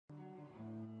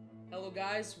Hello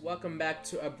guys, welcome back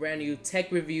to a brand new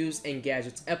tech reviews and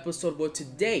gadgets episode where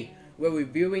today we're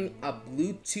reviewing a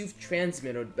Bluetooth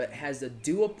transmitter that has a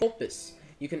dual purpose.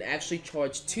 You can actually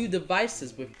charge two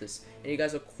devices with this, and you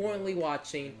guys are currently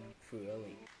watching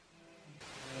CrewElite.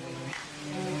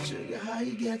 Sugar, how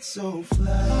you get so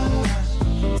fly?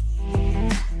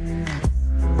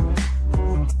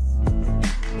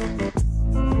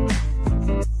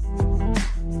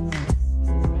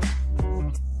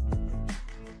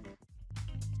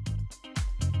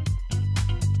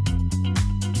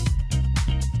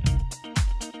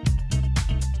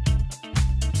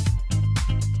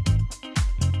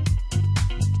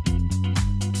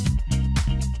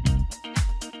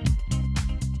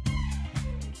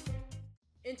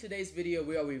 In today's video,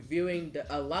 we are reviewing the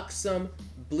Aloxim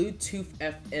Bluetooth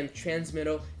FM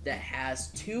transmitter that has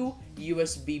two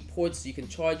USB ports you can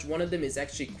charge. One of them is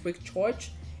actually quick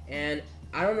charge, and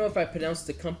I don't know if I pronounced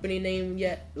the company name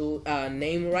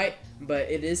right,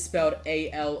 but it is spelled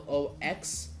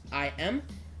Aloxim.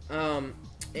 And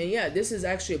yeah, this is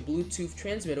actually a Bluetooth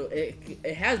transmitter.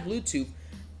 It has Bluetooth,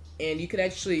 and you can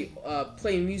actually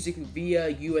play music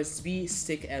via USB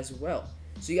stick as well.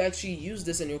 So you actually use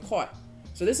this in your car.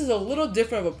 So this is a little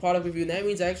different of a product review, and that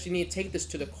means I actually need to take this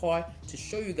to the car to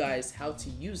show you guys how to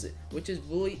use it, which is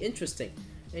really interesting.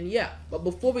 And yeah, but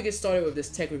before we get started with this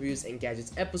tech reviews and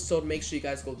gadgets episode, make sure you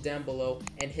guys go down below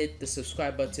and hit the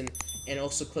subscribe button, and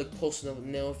also click post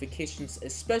notifications,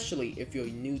 especially if you're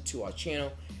new to our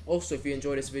channel. Also, if you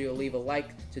enjoyed this video, leave a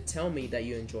like to tell me that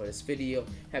you enjoyed this video.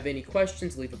 Have any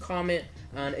questions, leave a comment.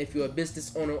 And if you're a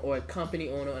business owner or a company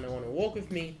owner and want to work with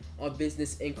me, our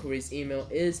business inquiries email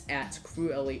is at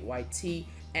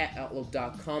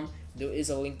CrewEliteYT@outlook.com. There is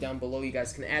a link down below you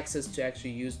guys can access to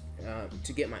actually use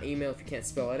to get my email if you can't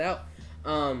spell it out.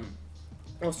 On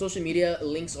social media,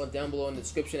 links are down below in the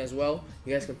description as well.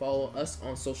 You guys can follow us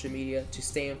on social media to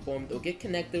stay informed or get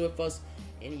connected with us.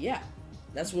 And yeah,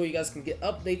 that's where you guys can get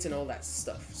updates and all that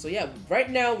stuff. So yeah, right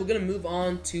now we're gonna move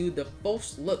on to the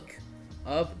first look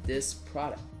of this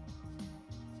product.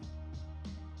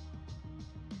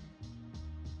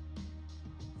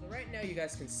 So right now you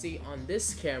guys can see on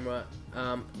this camera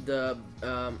the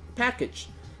package.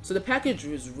 So the package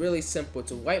is really simple. It's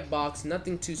a white box,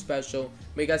 nothing too special.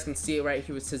 But you guys can see it right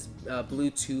here. It says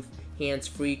Bluetooth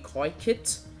hands-free car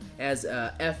kit, as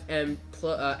FM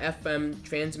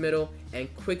transmitter and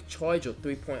quick charger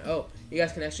 3.0. You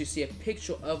guys can actually see a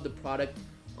picture of the product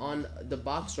on the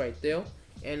box right there.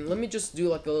 And let me just do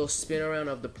like a little spin around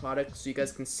of the product so you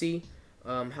guys can see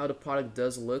how the product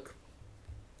does look.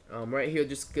 Right here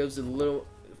just gives a little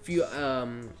few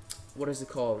what is it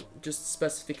called, just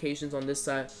specifications on this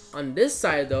side. On this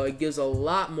side though, it gives a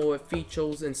lot more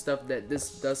features and stuff that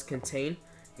this does contain.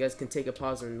 You guys can take a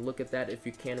pause and look at that if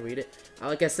you can read it.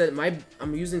 Like I said,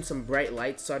 I'm using some bright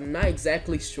lights, so I'm not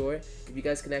exactly sure if you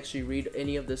guys can actually read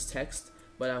any of this text,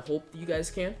 but I hope you guys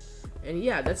can. And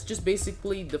yeah, that's just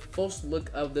basically the first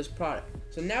look of this product.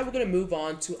 So now we're gonna move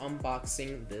on to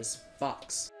unboxing this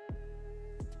box.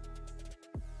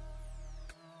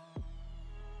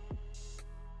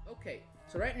 Okay,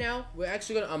 so right now we're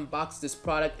actually gonna unbox this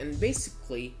product and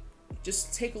basically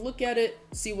just take a look at it,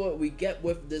 see what we get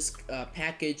with this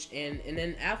package, and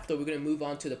then after we're gonna move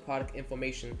on to the product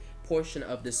information portion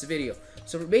of this video.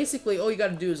 So basically all you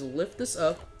gotta do is lift this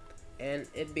up, and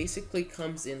it basically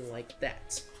comes in like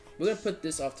that. We're gonna put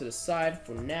this off to the side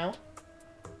for now,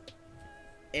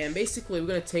 and basically we're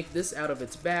gonna take this out of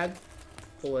its bag,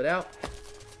 pull it out,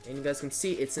 and you guys can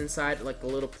see it's inside like a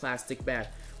little plastic bag.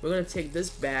 We're gonna take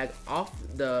this bag off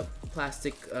the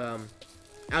plastic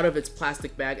out of its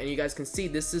plastic bag, and you guys can see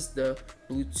this is the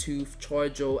Bluetooth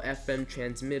charger FM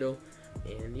transmitter.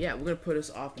 And yeah, we're gonna put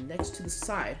this off next to the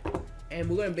side, and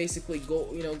we're gonna basically go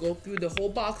through the whole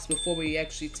box before we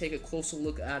actually take a closer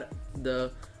look at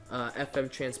the FM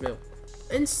transmitter.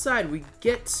 Inside we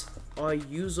get our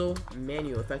user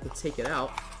manual. If I could take it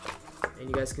out, and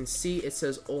you guys can see it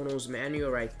says owner's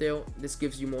manual right there. This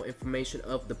gives you more information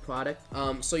of the product.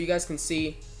 So you guys can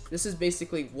see this is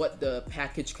basically what the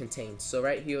package contains. So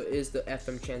right here is the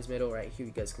FM transmitter right here,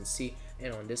 you guys can see,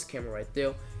 and on this camera right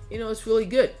there, it's really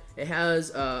good. It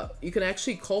has you can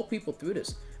actually call people through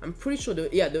this. I'm pretty sure there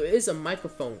is a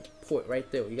microphone port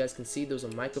right there. You guys can see there's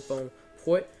a microphone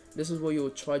port. This is where you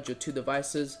will charge your two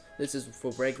devices. This is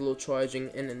for regular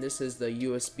charging, and then this is the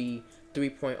USB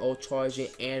 3.0 charging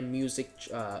and music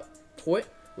port,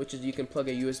 which is you can plug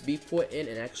a USB port in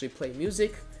and actually play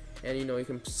music. And you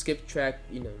can skip track,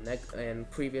 and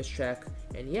previous track.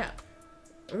 And yeah,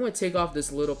 I'm gonna take off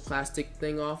this little plastic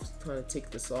thing off. I'm trying to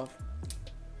take this off.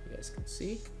 You guys can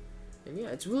see. And yeah,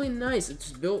 it's really nice.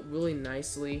 It's built really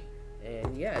nicely.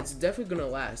 And yeah, it's definitely gonna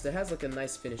last. It has like a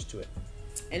nice finish to it.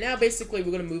 And now basically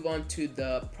we're gonna move on to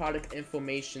the product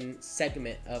information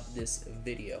segment of this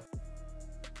video.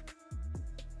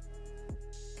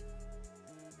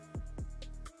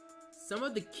 Some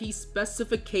of the key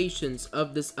specifications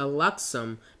of this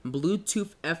Aloxim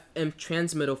Bluetooth FM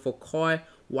transmitter for car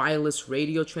wireless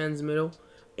radio transmitter,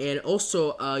 and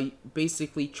also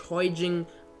basically charging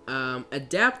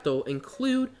adapter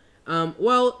include,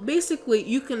 well, basically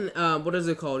you can, what is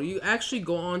it called? You actually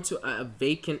go on to a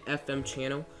vacant FM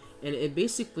channel, and it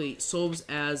basically serves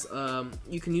as,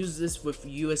 you can use this with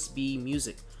USB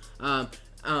music.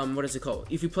 What is it called?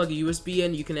 If you plug a USB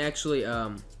in, you can actually,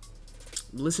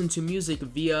 listen to music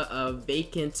via a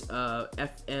vacant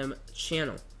FM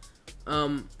channel.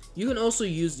 You can also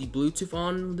use the Bluetooth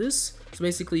on this, so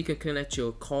basically you can connect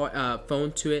your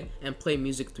phone to it and play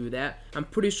music through that. I'm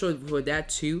pretty sure for that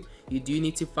too, you do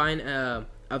need to find a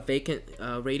vacant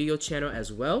radio channel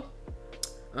as well.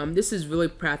 This is really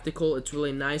practical. It's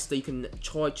really nice that you can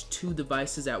charge two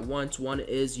devices at once. One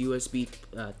is USB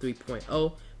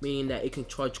 3.0, meaning that it can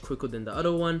charge quicker than the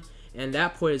other one. And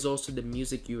that port is also the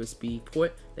music USB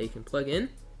port that you can plug in.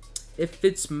 It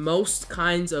fits most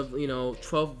kinds of,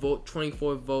 12 volt,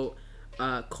 24 volt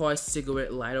car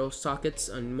cigarette lighter sockets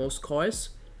on most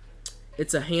cars.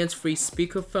 It's a hands-free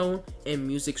speakerphone and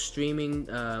music streaming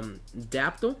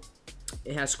adapter.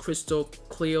 It has crystal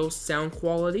clear sound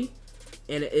quality,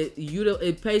 and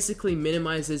it basically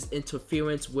minimizes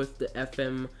interference with the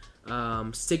FM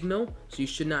signal, so you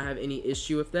should not have any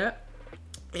issue with that.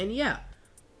 And yeah,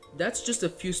 that's just a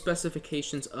few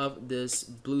specifications of this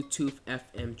Bluetooth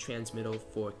FM transmitter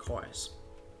for cars.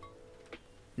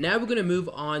 Now we're going to move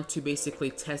on to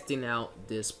basically testing out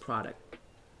this product.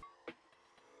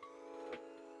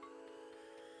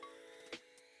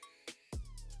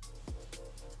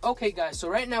 Okay guys, so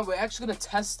right now we're actually going to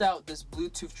test out this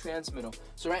Bluetooth transmitter.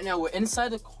 So right now we're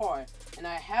inside the car, and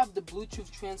I have the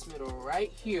Bluetooth transmitter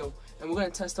right here, and we're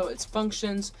going to test out its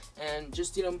functions and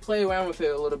just, play around with it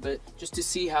a little bit just to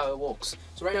see how it works.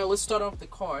 So right now let's start off the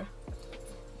car.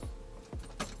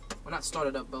 Well, not start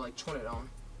it up, but like turn it on.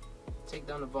 Take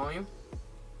down the volume.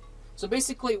 So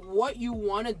basically what you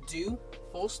want to do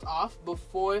first off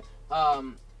before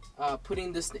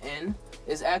putting this in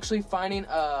is actually finding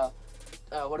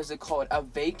what is it called? A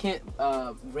vacant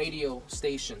radio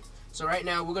station. So right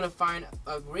now we're gonna find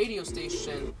a radio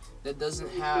station that doesn't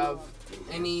have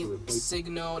any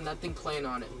signal, nothing playing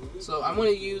on it. So I'm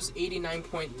gonna use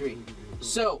 89.3.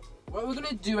 So what we're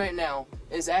gonna do right now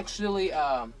is actually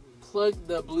plug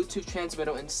the Bluetooth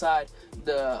transmitter inside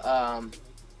the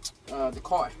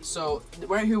car. So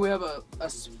right here we have a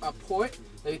port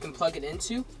that you can plug it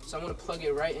into. So I'm gonna plug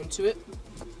it right into it.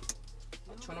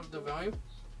 Turn up the volume.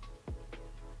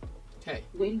 Okay.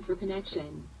 Waiting for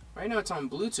connection. Right now it's on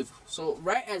Bluetooth. So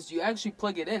right as you actually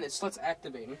plug it in, it starts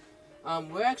activating.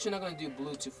 We're actually not going to do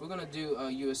Bluetooth. We're going to do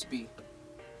USB.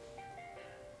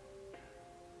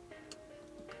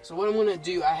 So what I'm going to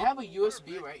do, I have a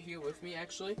USB right here with me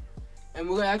actually. And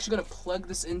we're actually going to plug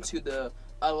this into the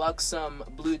Aloxim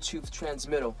Bluetooth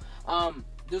transmitter.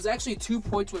 There's actually two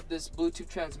ports with this Bluetooth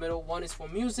transmitter. One is for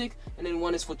music and then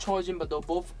one is for charging, but they're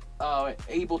both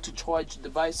able to charge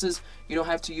devices. You don't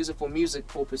have to use it for music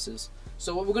purposes.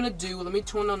 So what we're gonna do, let me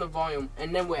turn on the volume,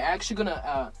 and then we're actually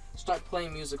gonna start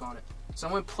playing music on it. So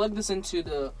I'm gonna plug this into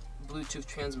the Bluetooth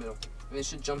transmitter, and it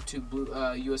should jump to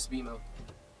USB mode.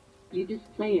 USB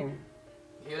player.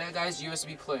 Hear that, guys?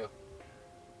 USB player.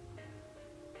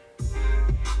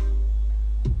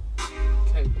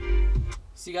 Okay.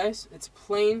 See, guys? It's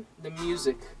playing the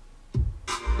music.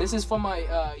 This is for my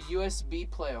USB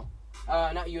player.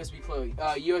 Not USB player,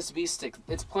 USB stick.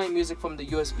 It's playing music from the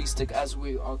USB stick as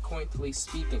we are currently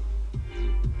speaking.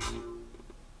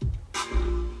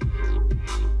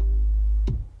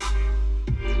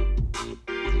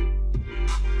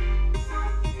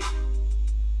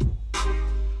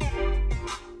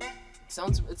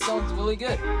 It sounds really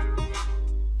good.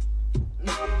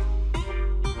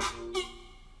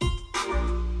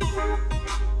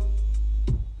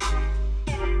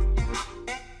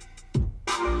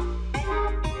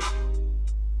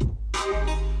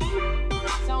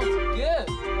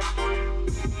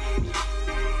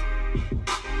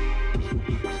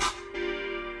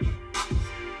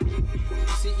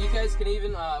 Can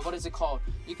even what is it called?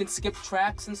 You can skip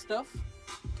tracks and stuff.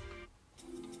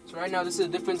 So right now this is a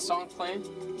different song playing.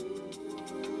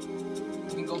 You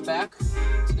can go back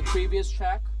to the previous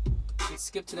track. You can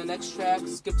skip to the next track,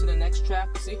 skip to the next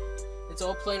track. See? It's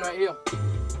all playing right here.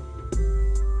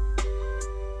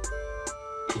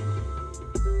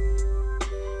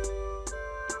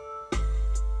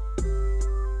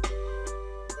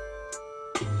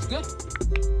 It's good.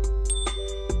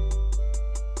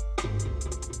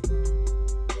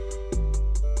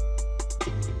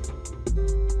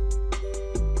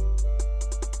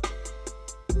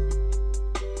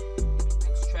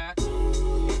 Next track.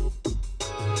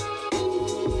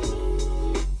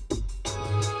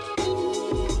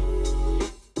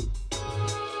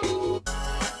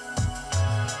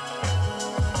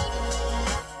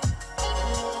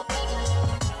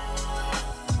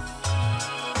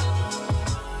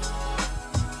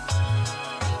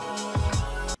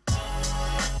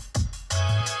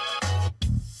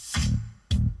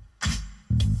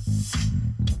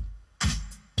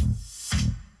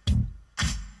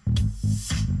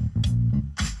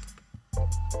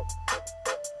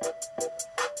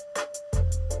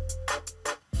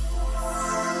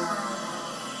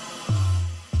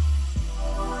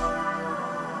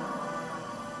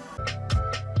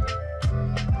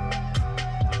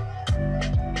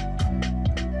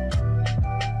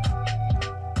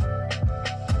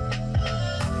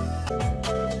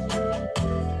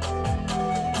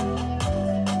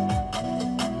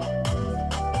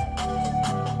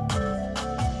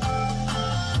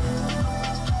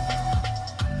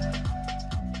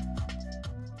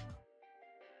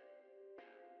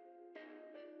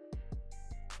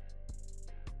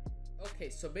 Okay,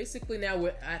 so basically now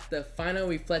we're at the final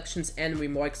reflections and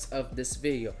remarks of this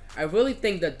video. I really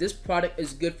think that this product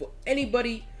is good for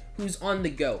anybody who's on the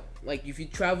go. Like if you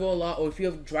travel a lot, or if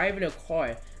you're driving a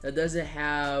car that doesn't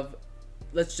have,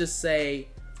 let's just say,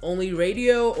 only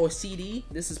radio or CD,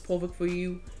 this is perfect for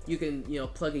you. You can, you know,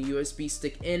 plug a USB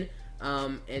stick in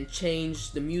and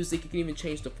change the music. You can even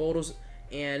change the photos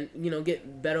and, you know,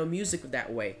 get better music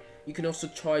that way. You can also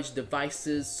charge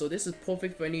devices, so this is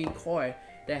perfect for any car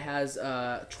that has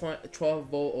a 12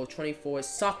 volt or 24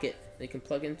 socket that you can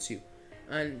plug into.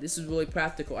 And this is really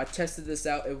practical. I tested this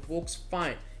out. It works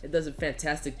fine. It does a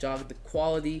fantastic job. The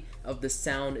quality of the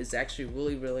sound is actually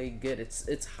really good.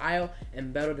 It's higher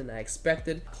and better than I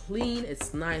expected. Clean,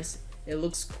 it's nice. It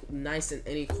looks nice in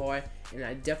any car, and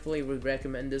I definitely would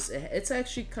recommend this. It's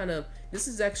actually this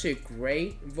is actually a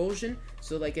gray version,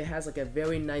 so like it has like a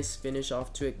very nice finish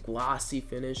off to it, glossy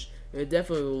finish. It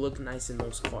definitely will look nice in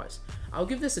most cars. I'll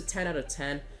give this a 10 out of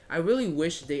 10. I really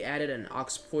wish they added an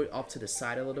aux port up to the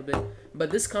side a little bit,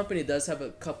 but this company does have a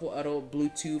couple other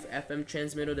Bluetooth FM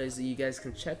transmitters that you guys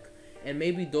can check, and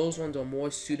maybe those ones are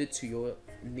more suited to your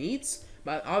needs.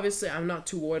 But obviously I'm not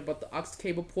too worried about the aux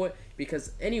cable port,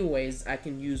 because anyways I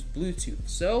can use Bluetooth,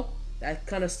 so that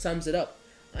kind of sums it up.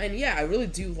 And yeah, I really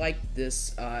do like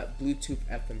this Bluetooth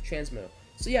FM transmitter.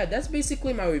 So yeah, that's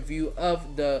basically my review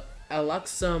of the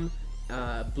Aloxim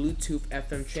Bluetooth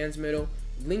FM transmitter.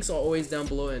 Links are always down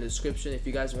below in the description. If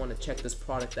you guys want to check this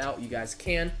product out, you guys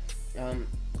can. I'm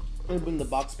gonna bring the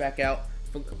box back out,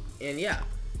 and yeah,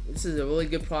 this is a really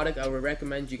good product. I would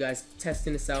recommend you guys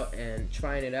testing this out and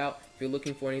trying it out if you're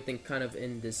looking for anything kind of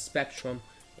in this spectrum.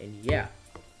 And yeah,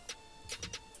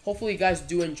 hopefully you guys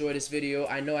do enjoy this video.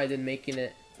 I know I did making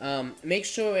it. Make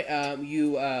sure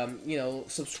you know,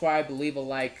 subscribe, leave a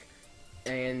like,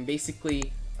 and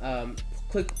basically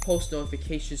click post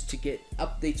notifications to get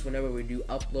updates whenever we do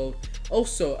upload.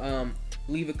 Also,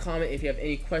 leave a comment if you have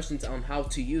any questions on how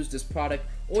to use this product,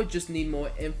 or just need more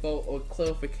info or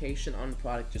clarification on the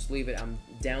product. Just leave it. I'm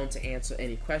down to answer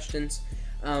any questions.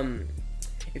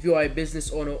 If you are a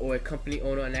business owner or a company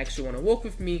owner and actually want to work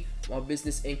with me, my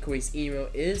business inquiries email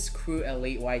is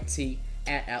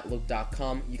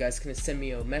CrewEliteYT@outlook.com. You guys can send me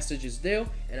your messages there,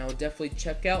 and I'll definitely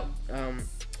check out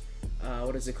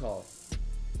what is it called?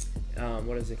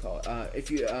 If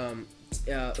you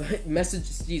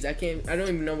messages, geez, I don't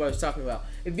even know what I was talking about.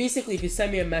 Basically, if you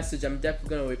send me a message, I'm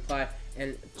definitely gonna reply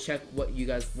and check what you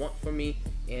guys want from me,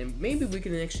 and maybe we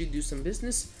can actually do some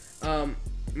business.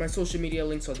 My social media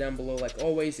links are down below, like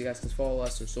always. You guys can follow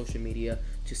us on social media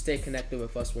to stay connected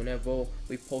with us whenever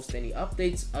we post any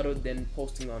updates other than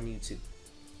posting on YouTube.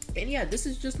 And yeah, this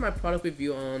is just my product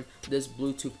review on this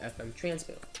Bluetooth FM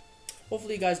transmitter.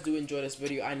 Hopefully you guys do enjoy this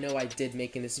video. I know I did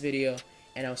making this video,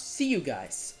 and I'll see you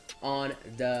guys on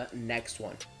the next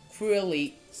one.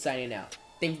 CrewElite signing out.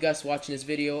 Thank you guys for watching this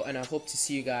video, and I hope to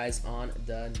see you guys on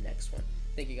the next one.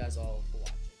 Thank you guys all for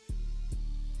watching.